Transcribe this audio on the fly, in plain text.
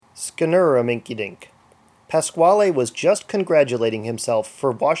Skinner-a-minky-dink. Pasquale was just congratulating himself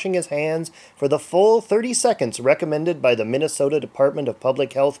for washing his hands for the full 30 seconds recommended by the Minnesota Department of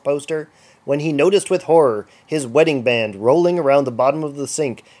Public Health poster when he noticed with horror his wedding band rolling around the bottom of the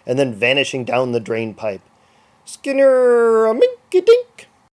sink and then vanishing down the drain pipe. Skinner-a-minky-dink!